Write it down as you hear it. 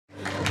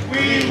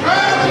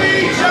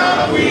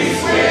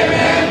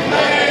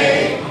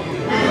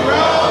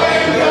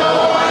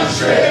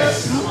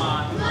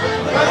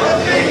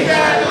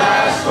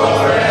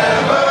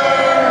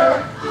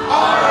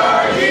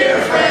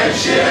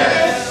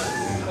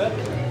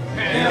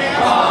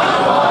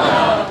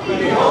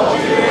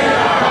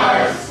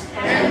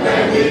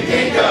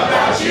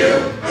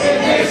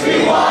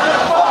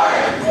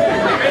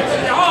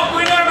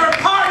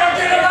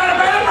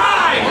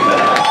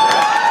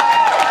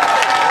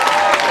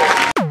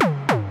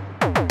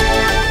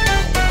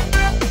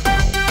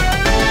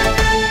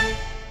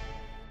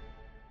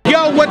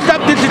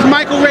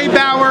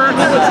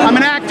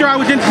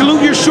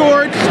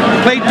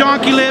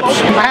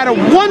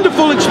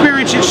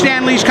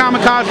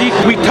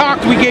Comikaze. We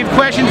talked, we gave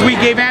questions, we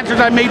gave answers,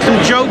 I made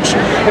some jokes,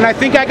 and I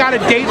think I got a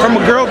date from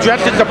a girl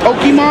dressed as a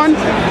Pokemon.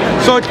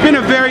 So it's been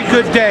a very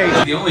good day.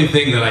 The only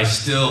thing that I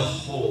still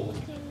hold.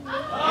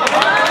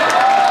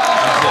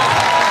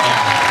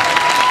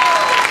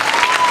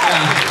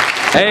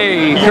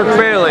 Hey, Kirk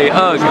Bailey,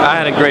 Ugh, I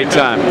had a great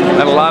time.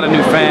 Had a lot of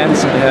new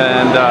fans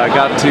and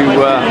got to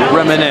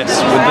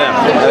reminisce with them.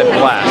 I had a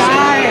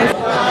blast.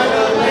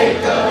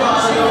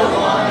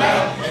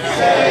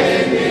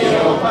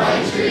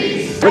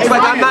 Looks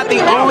like I'm not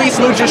the only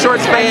Salute Your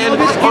Shorts fan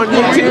on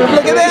YouTube.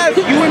 Look at this!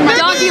 You and my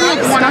doggy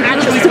looks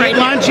actually eat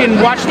lunch and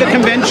watch the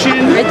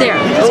convention. Right there.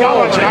 Let's go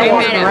watch it. I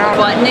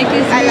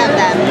love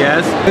them.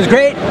 Yes. It was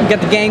great. We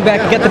got the gang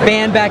back, we got the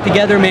band back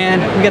together, man.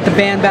 We got the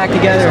band back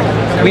together.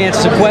 We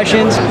answered some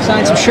questions,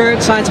 signed some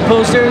shirts, signed some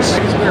posters.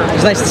 It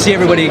was nice to see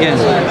everybody again.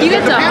 You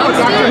get to host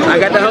it? I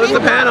got to host the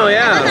panel,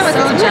 yeah. I was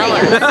so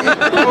jealous.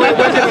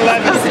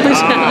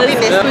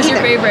 Who's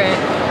your favorite?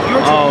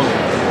 Oh.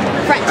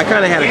 I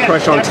kind of had a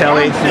crush on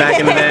Telly back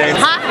in the day.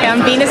 Hi, I'm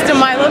Venus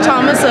DeMilo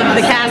Thomas of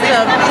the cast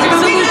of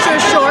Salute Your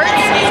Shorts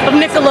of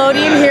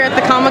Nickelodeon here at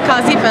the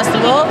Comikaze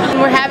Festival.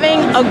 We're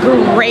having a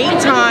great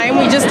time.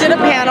 We just did a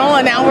panel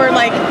and now we're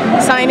like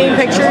signing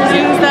pictures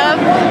and stuff.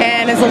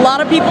 And there's a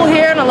lot of people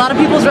here and a lot of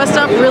people dressed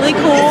up really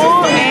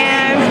cool.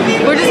 And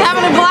we're just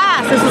having a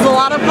blast. This is a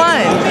lot of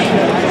fun.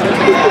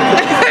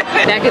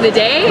 Back in the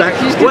day?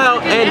 Well,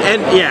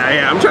 and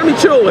yeah, I'm trying to be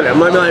chill with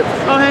him. I'm like,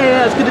 oh hey,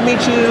 yeah, it's good to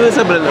meet you. It's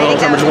but all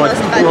the time I just want.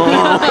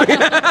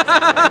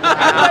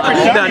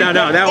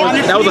 No, that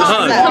was a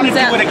hug. That was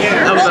a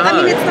hug.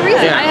 I mean, it's the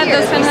reason. I have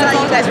those friends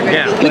all the time.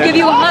 We give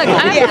you a hug.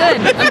 I'm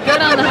good. I'm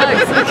good on the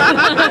hugs.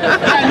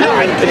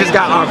 It just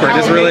got awkward.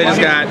 This really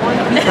just got.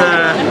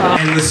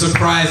 And the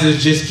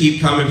surprises just keep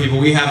coming, people.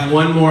 We have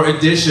one more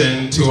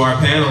addition to our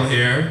panel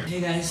here.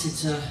 Hey guys,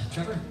 it's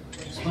Trevor,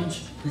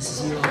 Sponge. This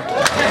is your.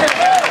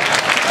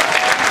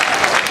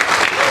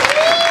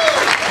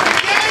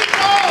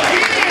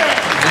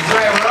 That's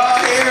right, we're all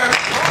here.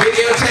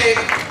 Videotape.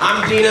 I'm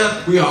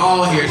Dina. We are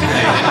all here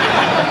today.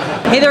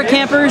 Hey there,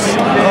 campers.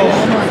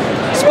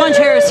 Sponge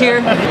Harris here.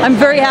 I'm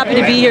very happy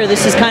to be here.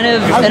 This is kind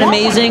of an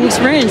amazing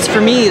experience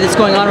for me that's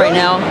going on right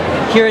now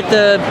here at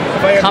the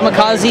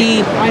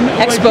Comikaze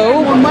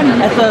Expo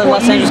at the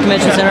Los Angeles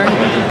Convention Center.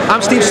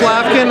 I'm Steve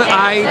Slavkin.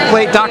 I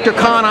played Dr.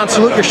 Khan on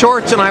Salute Your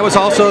Shorts, and I was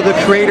also the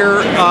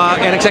creator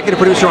and executive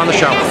producer on the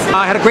show.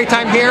 I had a great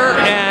time here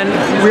and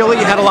really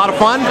had a lot of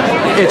fun.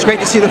 It's great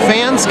to see the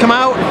fans come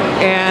out,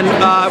 and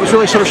it was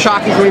really sort of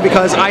shocking for me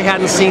because I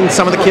hadn't seen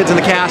some of the kids in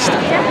the cast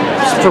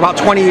for about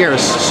 20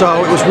 years,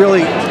 so it was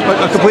really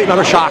a complete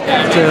another shock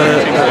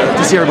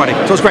to see everybody. So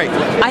it was great.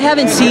 I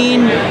haven't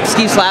seen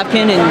Steve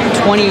Slavkin in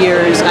 20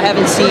 years. I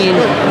haven't seen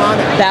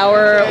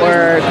Bauer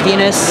or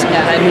Venus.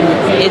 I mean,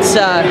 it's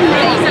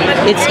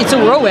a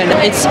whirlwind.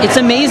 It's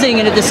amazing,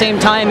 and at the same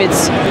time,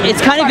 it's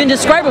kind of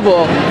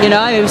indescribable. You know,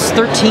 I was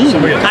 13.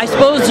 I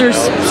suppose there's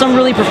some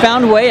really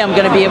profound way I'm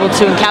going to be able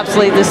to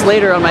encapsulate this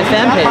later on my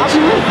fan page.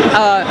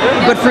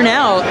 But for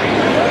now,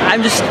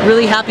 I'm just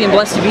really happy and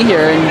blessed to be here,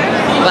 and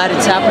glad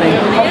it's happening.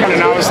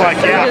 And I was like,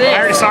 yeah, I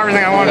already saw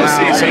everything I wanted to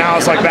see, so now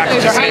it's like back to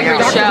just hang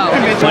out.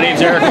 My name's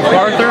Eric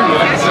MacArthur.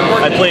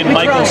 I played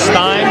Michael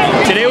Stein.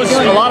 Today was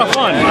a lot of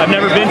fun. I've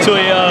never been to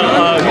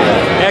a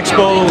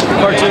expo,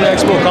 cartoon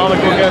expo, comic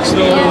book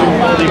expo,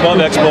 the above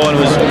expo, and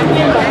it was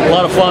a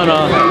lot of fun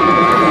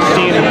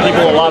seeing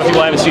a lot of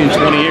people I haven't seen in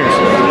 20 years.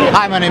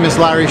 Hi, my name is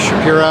Larry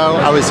Shapiro.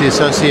 I was the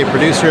associate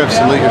producer of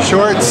Salute Your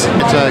Shorts.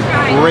 It's a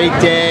great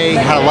day.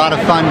 Had a lot of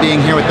fun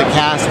being here with the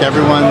cast.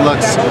 Everyone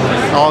looks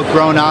all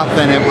grown up,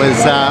 and it was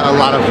a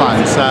lot of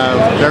fun. So,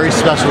 very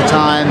special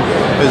time.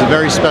 It was a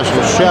very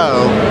special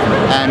show,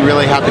 and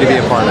really happy to be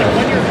a part of it.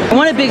 I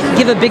want to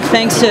give a big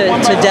thanks to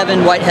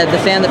Devin Whitehead, the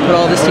fan that put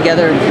all this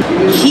together.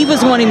 He was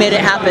the one who made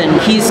it happen.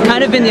 He's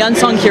kind of been the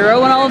unsung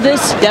hero in all of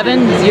this.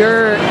 Devin,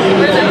 you're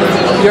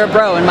a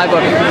bro in my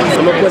book.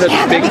 Come up with a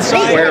big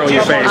square on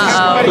your face.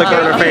 Click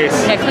on her face.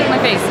 Yeah, click my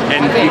face.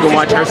 And you can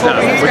watch her stuff,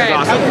 which is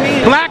awesome.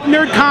 Black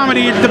nerd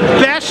comedy is the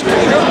best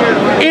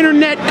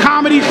internet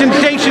comedy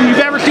sensation you've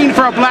ever seen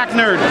for a black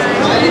nerd.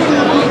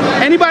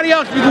 Anybody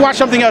else, you can watch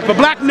something else, but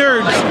black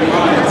nerd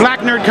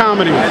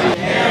comedy.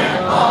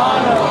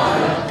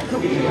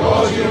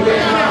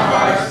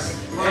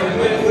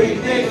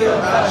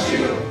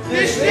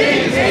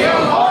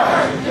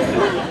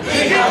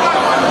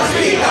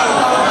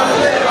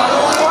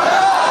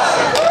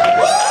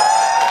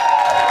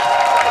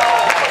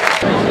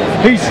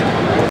 Peace.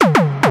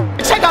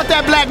 Check out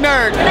that black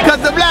nerd,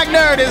 because the black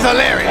nerd is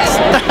hilarious.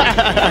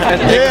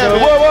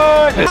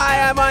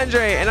 Hi, I'm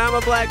Andre, and I'm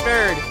a black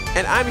nerd,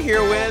 and I'm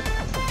here with...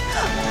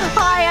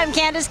 Hi, I'm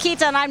Candace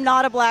Keats, and I'm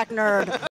not a black nerd.